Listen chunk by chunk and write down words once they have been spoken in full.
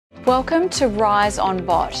Welcome to Rise on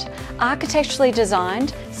Bott, architecturally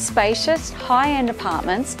designed, spacious, high-end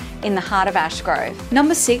apartments in the heart of Ashgrove.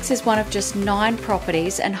 Number 6 is one of just 9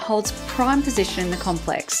 properties and holds prime position in the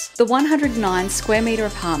complex. The 109 square metre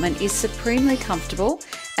apartment is supremely comfortable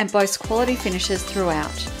and boasts quality finishes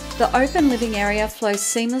throughout. The open living area flows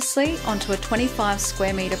seamlessly onto a 25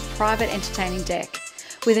 square metre private entertaining deck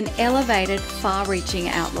with an elevated, far-reaching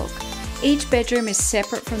outlook. Each bedroom is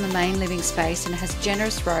separate from the main living space and has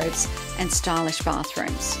generous robes and stylish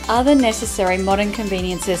bathrooms. Other necessary modern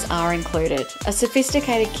conveniences are included: a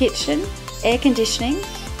sophisticated kitchen, air conditioning,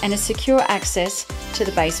 and a secure access to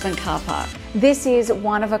the basement car park. This is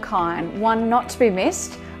one of a kind, one not to be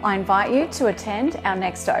missed. I invite you to attend our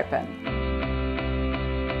next open.